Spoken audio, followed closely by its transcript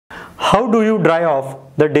How do you dry off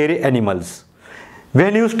the dairy animals?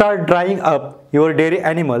 When you start drying up your dairy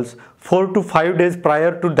animals 4 to 5 days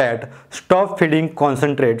prior to that, stop feeding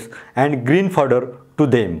concentrates and green fodder to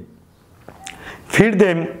them. Feed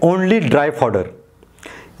them only dry fodder.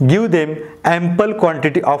 Give them ample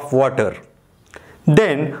quantity of water.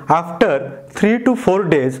 Then after 3 to 4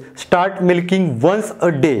 days, start milking once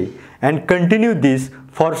a day and continue this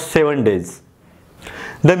for 7 days.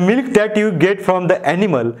 The milk that you get from the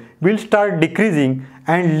animal will start decreasing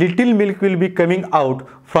and little milk will be coming out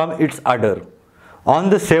from its udder.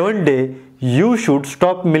 On the 7th day, you should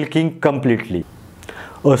stop milking completely.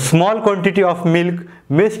 A small quantity of milk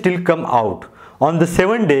may still come out. On the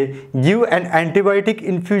 7th day, give an antibiotic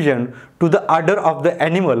infusion to the udder of the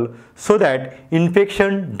animal so that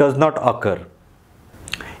infection does not occur.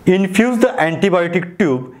 Infuse the antibiotic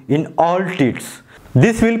tube in all teats.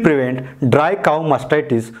 This will prevent dry cow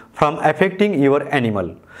mastitis from affecting your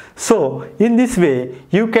animal. So, in this way,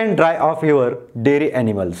 you can dry off your dairy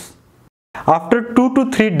animals. After 2 to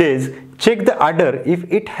 3 days, check the udder if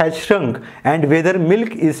it has shrunk and whether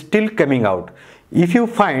milk is still coming out. If you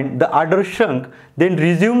find the udder shrunk, then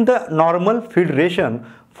resume the normal feed ration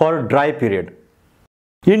for dry period.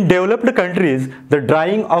 In developed countries, the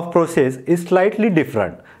drying off process is slightly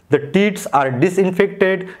different. The teats are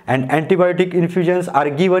disinfected and antibiotic infusions are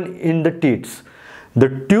given in the teats.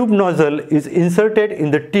 The tube nozzle is inserted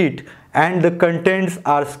in the teat and the contents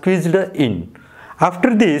are squeezed in.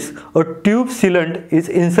 After this, a tube sealant is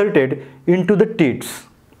inserted into the teats.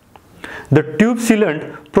 The tube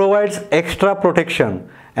sealant provides extra protection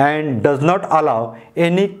and does not allow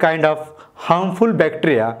any kind of harmful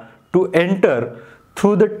bacteria to enter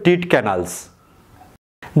through the teat canals.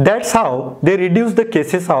 That's how they reduce the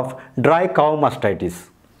cases of dry cow mastitis.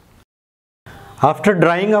 After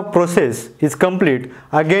drying up process is complete,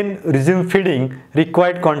 again resume feeding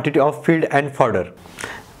required quantity of feed and fodder.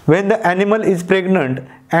 When the animal is pregnant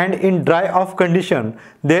and in dry off condition,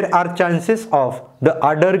 there are chances of the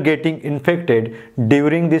udder getting infected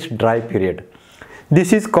during this dry period.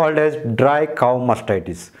 This is called as dry cow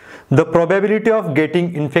mastitis. The probability of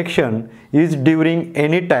getting infection is during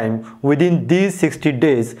any time within these 60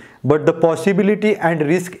 days, but the possibility and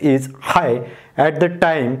risk is high at the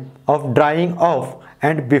time of drying off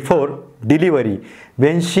and before delivery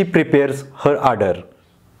when she prepares her udder.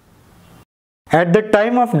 At the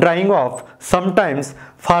time of drying off, sometimes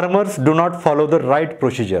farmers do not follow the right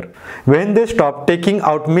procedure. When they stop taking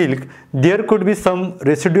out milk, there could be some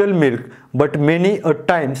residual milk, but many a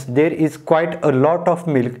times there is quite a lot of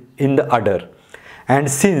milk in the udder. And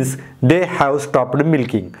since they have stopped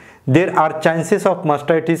milking, there are chances of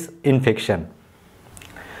mastitis infection.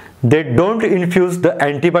 They don't infuse the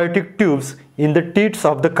antibiotic tubes in the teats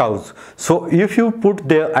of the cows. So if you put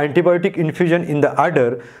the antibiotic infusion in the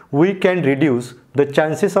udder, we can reduce the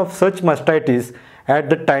chances of such mastitis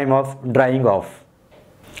at the time of drying off.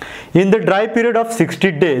 In the dry period of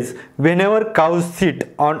 60 days, whenever cows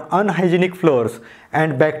sit on unhygienic floors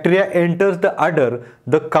and bacteria enters the udder,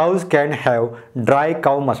 the cows can have dry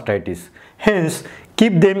cow mastitis. Hence,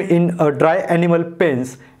 keep them in a dry animal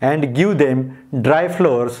pens and give them dry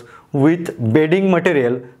floors with bedding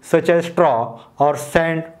material such as straw or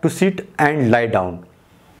sand to sit and lie down.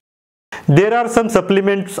 There are some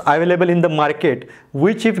supplements available in the market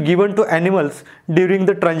which, if given to animals during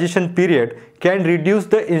the transition period, can reduce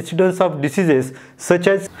the incidence of diseases such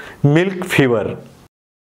as milk fever.